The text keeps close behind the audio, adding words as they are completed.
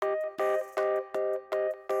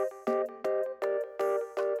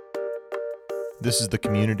This is the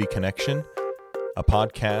Community Connection, a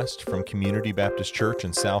podcast from Community Baptist Church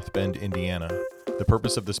in South Bend, Indiana. The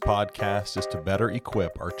purpose of this podcast is to better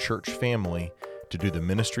equip our church family to do the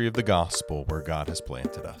ministry of the gospel where God has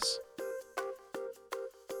planted us.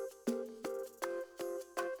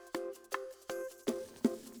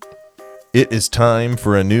 It is time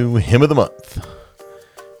for a new Hymn of the Month.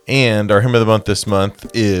 And our Hymn of the Month this month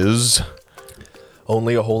is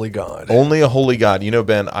Only a Holy God. Only a Holy God. You know,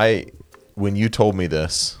 Ben, when you told me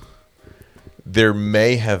this, there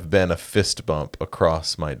may have been a fist bump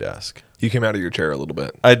across my desk. You came out of your chair a little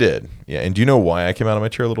bit. I did. Yeah. And do you know why I came out of my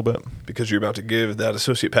chair a little bit? Because you're about to give that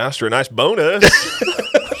associate pastor a nice bonus.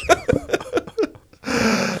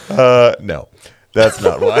 No, that's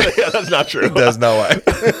not why. Yeah, that's not true. That's not why.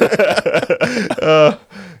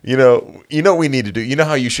 You know what we need to do? You know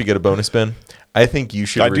how you should get a bonus, Ben? I think you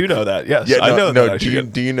should. I do know that. Yes. Yeah, I know that.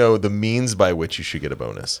 Do you know the means by which you should get a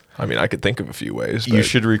bonus? I mean, I could think of a few ways. You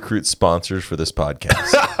should recruit sponsors for this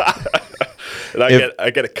podcast. And I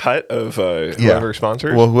get a cut of whoever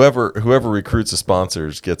sponsors. Well, whoever recruits the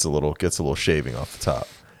sponsors gets a little shaving off the top.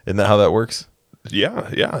 Isn't that how that works? Yeah,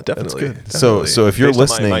 definitely. Good. So if you're Based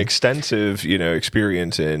listening, on my extensive,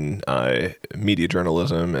 experience in media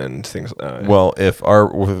journalism and things. Well,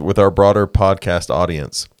 with our broader podcast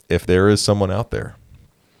audience, if there is someone out there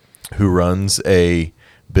who runs a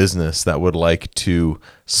business that would like to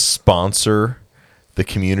sponsor the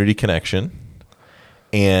Community Connection,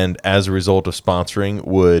 and as a result of sponsoring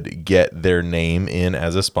would get their name in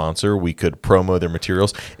as a sponsor, we could promo their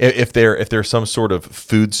materials. If there's some sort of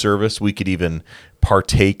food service, we could even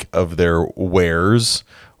partake of their wares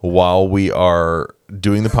while we are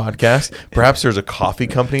doing the podcast. Perhaps there's a coffee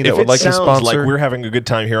company that would like to sponsor. Like we're having a good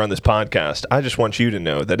time here on this podcast, I just want you to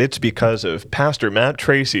know that it's because of Pastor Matt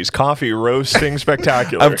Tracy's Coffee Roasting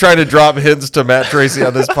Spectacular. I'm trying to drop hints to Matt Tracy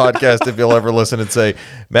on this podcast if you'll ever listen and say,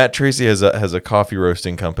 Matt Tracy has a coffee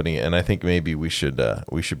roasting company, and I think maybe we should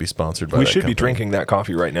be sponsored by that We should company. be drinking that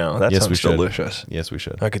coffee right now. That sounds delicious. Yes, we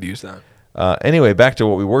should. I could use that. Anyway, back to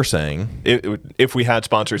what we were saying. If we had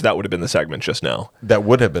sponsors, that would have been the segment just now. That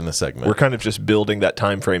would have been the segment. We're kind of just building that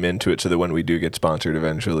time frame into it so that when we do get sponsored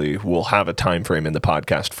eventually, we'll have a time frame in the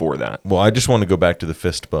podcast for that. Well, I just want to go back to the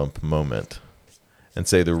fist bump moment and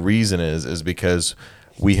say the reason is because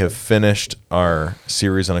we have finished our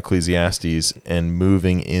series on Ecclesiastes and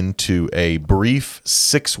moving into a brief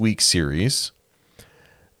 6-week series,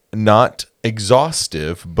 not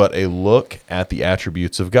exhaustive, but a look at the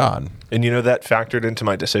attributes of God. And that factored into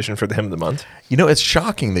my decision for the Hymn of the Month. It's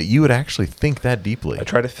shocking that you would actually think that deeply. I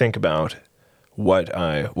try to think about what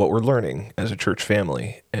we're learning as a church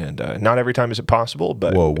family, and not every time is it possible,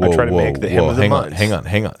 but I try to make the Hymn of the Month. Hang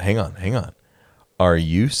on. Are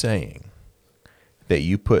you saying that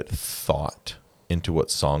you put thought into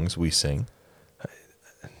what songs we sing?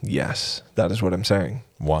 Yes, that is what I'm saying.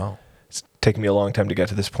 Wow. It's taken me a long time to get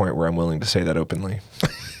to this point where I'm willing to say that openly.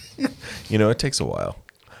 It takes a while.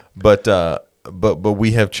 But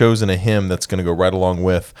we have chosen a hymn that's going to go right along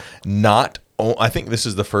with I think this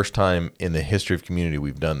is the first time in the history of community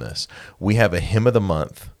we've done this. We have a Hymn of the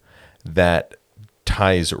Month that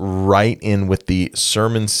ties right in with the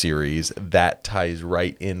sermon series, that ties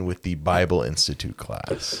right in with the Bible Institute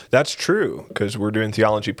class. That's true, because we're doing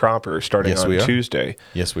Theology Proper starting on Tuesday.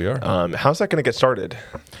 Yes, we are. How's that going to get started?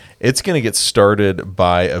 It's going to get started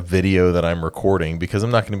by a video that I'm recording because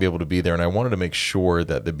I'm not going to be able to be there, and I wanted to make sure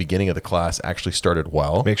that the beginning of the class actually started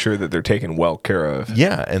well. Make sure that they're taken well care of.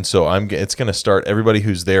 Yeah, and so it's going to start. Everybody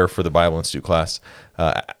who's there for the Bible Institute class,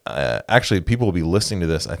 actually, people will be listening to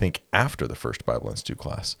this, I think, after the first Bible Institute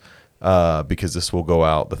class, because this will go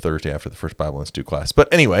out the Thursday after the first Bible Institute class. But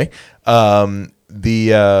anyway, it's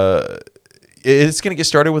going to get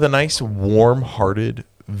started with a nice, warm-hearted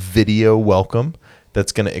video welcome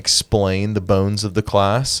that's going to explain the bones of the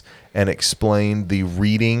class and explain the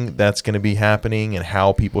reading that's going to be happening and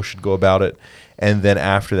how people should go about it. And then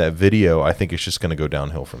after that video, I think it's just going to go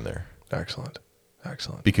downhill from there. Excellent.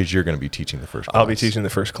 Because you're going to be teaching the first class. I'll be teaching the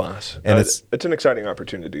first class. And it's an exciting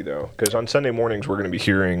opportunity, though, because on Sunday mornings, we're going to be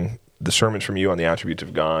hearing the sermons from you on the attributes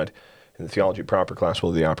of God. And the Theology Proper class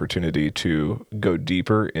will have the opportunity to go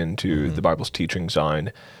deeper into the Bible's teachings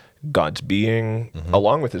on God's being,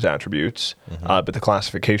 along with his attributes, but the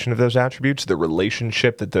classification of those attributes, the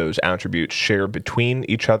relationship that those attributes share between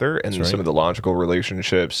each other, and some of the logical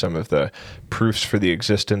relationships, some of the proofs for the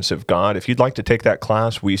existence of God. If you'd like to take that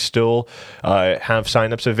class, we still have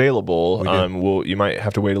signups available. You might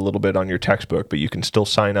have to wait a little bit on your textbook, but you can still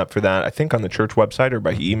sign up for that, I think, on the church website or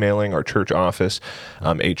by emailing our church office,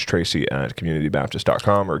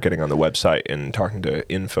 htracy@communitybaptist.com, or getting on the website and talking to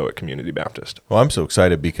info@communitybaptist. Well, I'm so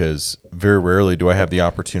excited because because very rarely do I have the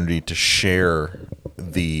opportunity to share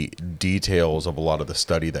the details of a lot of the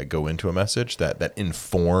study that go into a message that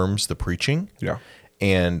informs the preaching. Yeah.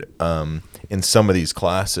 And in some of these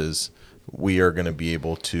classes, we are going to be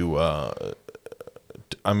able to,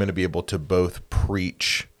 I'm going to be able to both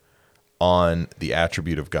preach on the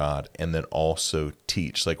attribute of God and then also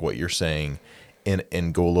teach, like what you're saying,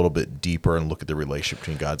 and go a little bit deeper and look at the relationship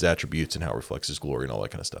between God's attributes and how it reflects His glory and all that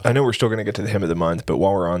kind of stuff. I know we're still going to get to the hymn of the month, but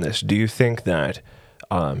while we're on this, do you think that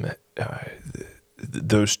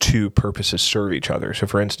those two purposes serve each other? So,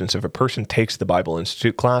 for instance, if a person takes the Bible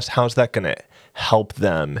Institute class, how's that going to help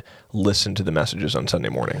them listen to the messages on Sunday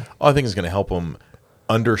morning? I think it's going to help them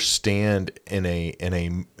understand in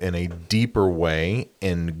a deeper way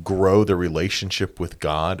and grow the relationship with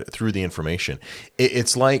God through the information.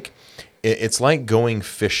 It's like going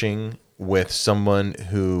fishing with someone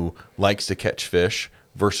who likes to catch fish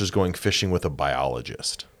versus going fishing with a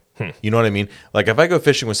biologist. You know what I mean? Like if I go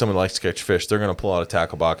fishing with someone who likes to catch fish, they're going to pull out a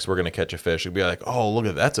tackle box. We're going to catch a fish. It'll be like, oh, look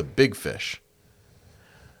at that. That's a big fish.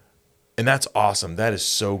 And that's awesome. That is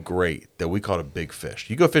so great that we caught a big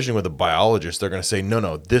fish. You go fishing with a biologist, they're going to say,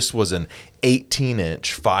 no, this was an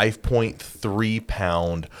 18-inch,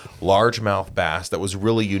 5.3-pound largemouth bass that was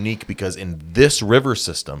really unique because in this river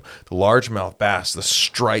system, the largemouth bass, the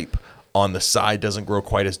stripe on the side doesn't grow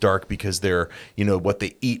quite as dark because they're, what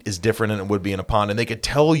they eat is different than it would be in a pond. And they could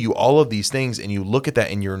tell you all of these things, and you look at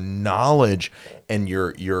that and your knowledge and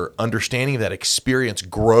your understanding of that experience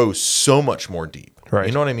grows so much more deep. Right.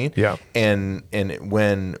 You know what I mean? Yeah. And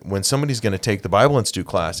when somebody's going to take the Bible Institute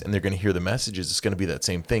class and they're going to hear the messages, it's going to be that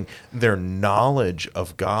same thing. Their knowledge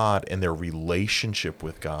of God and their relationship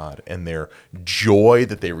with God and their joy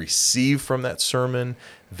that they receive from that sermon,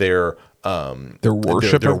 their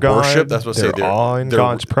worship of God, worship, that's what I say, their awe in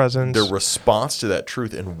God's presence, their response to that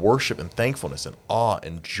truth and worship and thankfulness and awe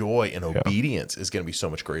and joy and obedience is going to be so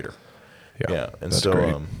much greater. Yeah. And so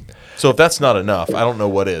great. So if that's not enough, I don't know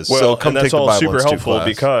what is. Well, so come and that's take the all Bible super Institute helpful class.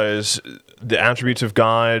 because the attributes of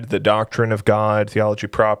God, the doctrine of God, theology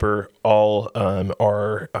proper, all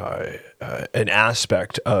are an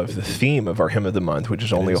aspect of the theme of our hymn of the month, which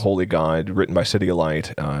is Only a Holy God, written by City of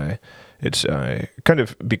Light. It's kind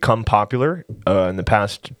of become popular in the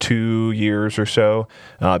past 2 years or so.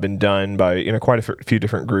 Been done by quite a few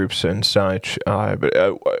different groups and such.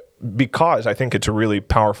 Because I think it's a really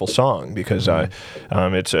powerful song because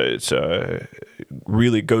it's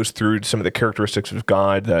really goes through some of the characteristics of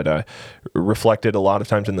God that reflected a lot of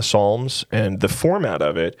times in the Psalms, and the format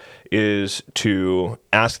of it is to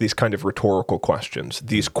ask these kind of rhetorical questions.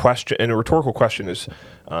 And a rhetorical question is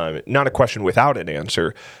not a question without an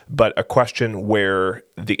answer, but a question where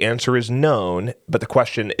the answer is known, but the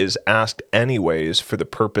question is asked anyways for the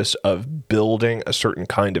purpose of building a certain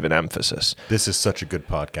kind of an emphasis. This is such a good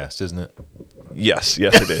podcast, isn't it? Yes,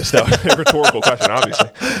 it is. That was a rhetorical question, obviously.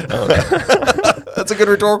 That's a good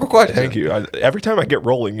rhetorical question. Thank you. Every time I get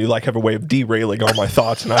rolling, you have a way of derailing all my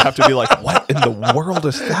thoughts, and I have to be like, "What in the world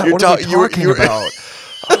is that? What are you talking about?"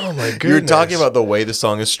 Oh my goodness! You're talking about the way the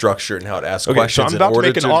song is structured and how it asks questions. So I'm about to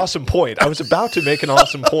make an awesome point. I was about to make an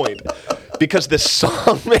awesome point. Because this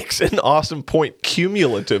song makes an awesome point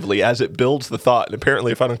cumulatively as it builds the thought. And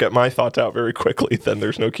apparently, if I don't get my thoughts out very quickly, then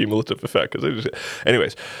there's no cumulative effect.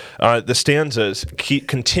 Anyways, the stanzas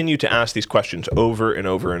continue to ask these questions over and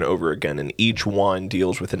over and over again. And each one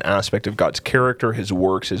deals with an aspect of God's character, His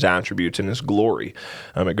works, His attributes, and His glory.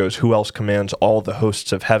 It goes, who else commands all the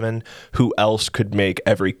hosts of heaven? Who else could make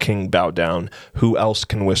every king bow down? Who else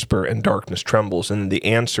can whisper and darkness trembles? And the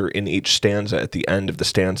answer in each stanza at the end of the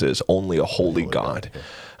stanza is only a holy God.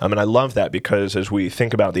 And I love that because as we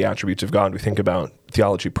think about the attributes of God, we think about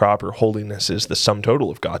theology proper. Holiness is the sum total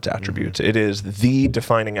of God's attributes. Mm-hmm. It is the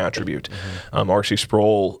defining attribute. Mm-hmm. R.C.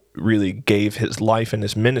 Sproul really gave his life and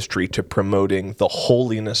his ministry to promoting the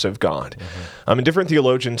holiness of God. Mm-hmm. And different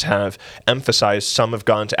theologians have emphasized some of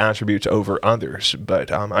God's attributes over others, but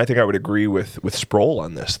I think I would agree with Sproul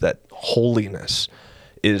on this, that holiness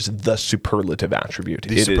is the superlative attribute.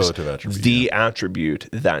 It is the attribute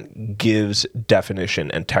that gives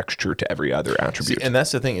definition and texture to every other attribute. See, and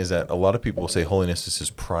that's the thing, is that a lot of people will say holiness is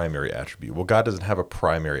His primary attribute. Well, God doesn't have a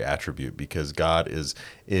primary attribute because God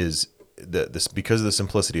because of the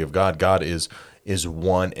simplicity of God, God is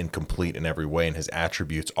one and complete in every way, and His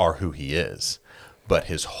attributes are who He is. But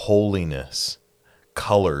His holiness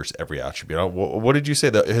colors every attribute. What did you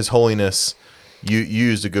say? That His holiness... You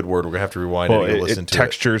used a good word. We're going to have to rewind it and listen to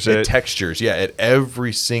it. It textures, yeah. At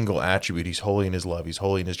every single attribute, He's holy in His love. He's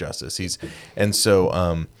holy in His justice.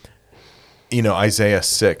 Isaiah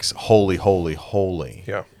 6, holy, holy, holy.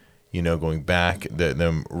 Yeah. going back,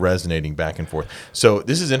 them resonating back and forth. So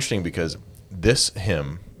this is interesting because this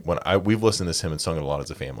hymn, we've listened to this hymn and sung it a lot as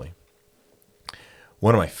a family.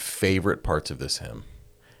 One of my favorite parts of this hymn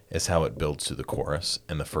is how it builds to the chorus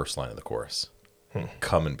and the first line of the chorus.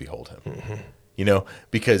 Come and behold him. Mm-hmm.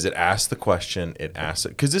 Because it asks the question,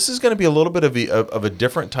 because this is going to be a little bit of a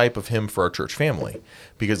different type of hymn for our church family,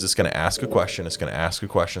 because it's going to ask a question, it's going to ask a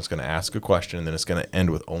question, it's going to ask a question, and then it's going to end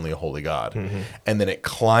with only a holy God. Mm-hmm. And then it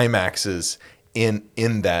climaxes in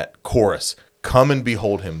that chorus, come and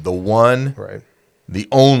behold him, the one, right, the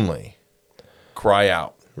only, cry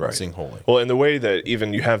out. Right. Sing holy. Well, in the way that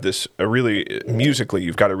even you have this musically,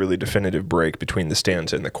 you've got a really definitive break between the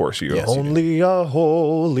stanza and the chorus. You go, only a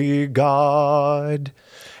holy God.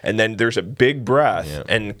 And then there's a big breath,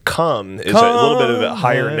 and come is a little bit of a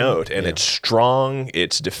higher note, and it's strong,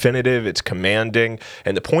 it's definitive, it's commanding.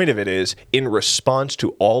 And the point of it is, in response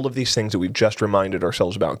to all of these things that we've just reminded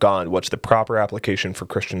ourselves about God, what's the proper application for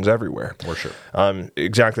Christians everywhere? Worship.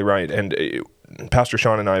 Exactly right. And Pastor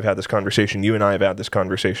Sean and I have had this conversation. You and I have had this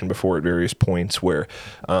conversation before at various points where,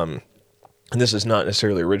 and this is not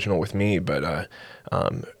necessarily original with me, but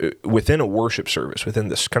within a worship service, within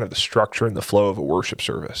this kind of the structure and the flow of a worship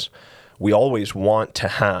service, we always want to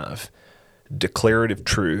have declarative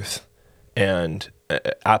truth and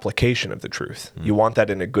application of the truth. Mm-hmm. You want that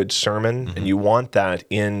in a good sermon, and you want that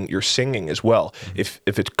in your singing as well. Mm-hmm.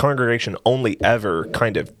 If a congregation only ever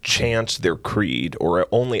kind of chants their creed, or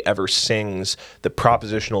only ever sings the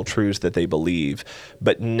propositional truths that they believe,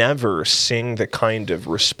 but never sing the kind of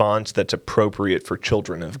response that's appropriate for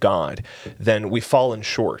children of God, then we've fallen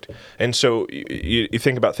short. And so you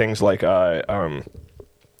think about things like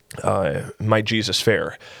My Jesus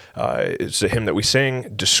Fair. It's a hymn that we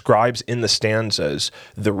sing, describes in the stanzas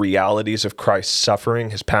the realities of Christ's suffering,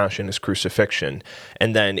 his passion, his crucifixion.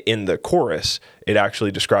 And then in the chorus, it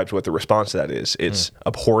actually describes what the response to that is. It's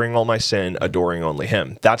abhorring all my sin, adoring only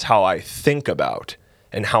him. That's how I think about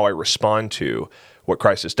and how I respond to what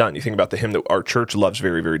Christ has done. You think about the hymn that our church loves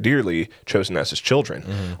very, very dearly, Chosen as his children.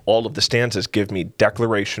 Mm-hmm. All of the stanzas give me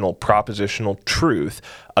declarational, propositional truth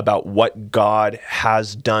about what God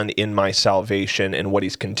has done in my salvation and what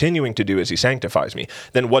he's continuing to do as he sanctifies me.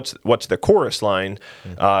 Then what's the chorus line?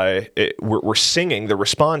 We're singing the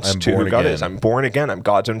response to who God is. I'm born again. I'm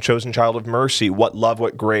God's own chosen child of mercy. What love,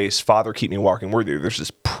 what grace. Father, keep me walking worthy. There's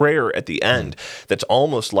this prayer at the end that's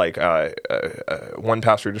almost like one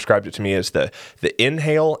pastor described it to me as the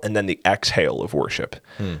inhale and then the exhale of worship.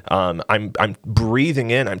 I'm breathing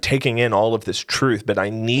in, I'm taking in all of this truth, but I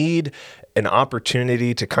need an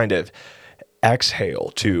opportunity to kind of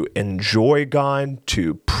exhale, to enjoy God,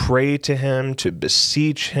 to pray to him, to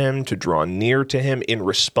beseech him, to draw near to him in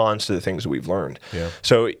response to the things that we've learned. Yeah.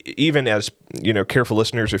 So even as, careful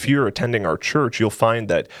listeners, if you're attending our church, you'll find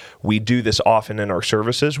that we do this often in our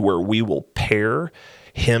services where we will pair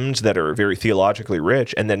hymns that are very theologically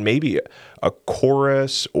rich, and then maybe a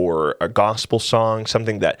chorus or a gospel song,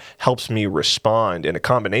 something that helps me respond in a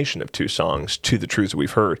combination of two songs to the truths that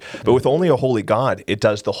we've heard. But with Only a Holy God, it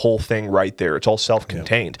does the whole thing right there. It's all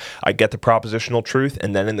self-contained. Yeah. I get the propositional truth,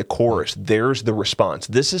 and then in the chorus, there's the response.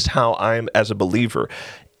 This is how I'm, as a believer,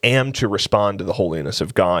 am to respond to the holiness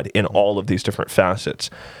of God in all of these different facets.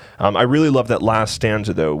 I really love that last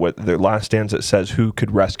stanza, though. What the last stanza says, who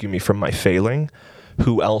could rescue me from my failing?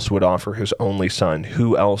 Who else would offer his only son?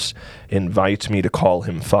 Who else invites me to call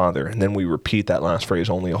him Father? And then we repeat that last phrase,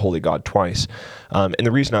 only a holy God, twice. And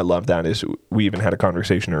the reason I love that is we even had a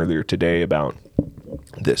conversation earlier today about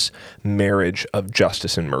this marriage of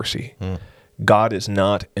justice and mercy. God is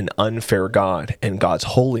not an unfair God, and God's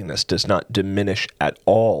holiness does not diminish at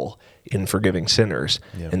all in forgiving sinners.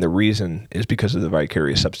 Yeah. And the reason is because of the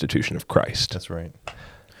vicarious substitution of Christ. That's right.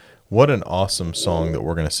 What an awesome song that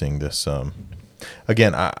we're going to sing this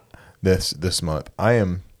again, this month.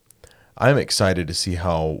 I'm excited to see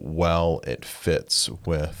how well it fits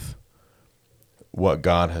with what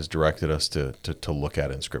God has directed us to look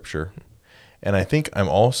at in Scripture. And I think I'm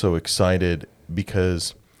also excited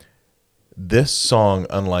because this song,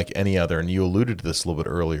 unlike any other, and you alluded to this a little bit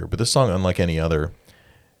earlier, but this song, unlike any other,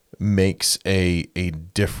 makes a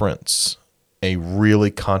difference, a really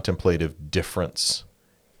contemplative difference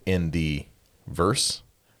in the verse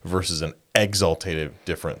versus an exaltative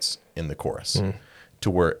difference in the chorus, to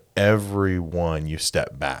where everyone you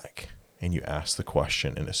step back and you ask the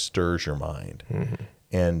question and it stirs your mind.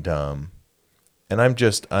 And I'm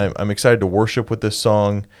excited to worship with this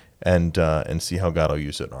song and see how God will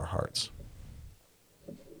use it in our hearts.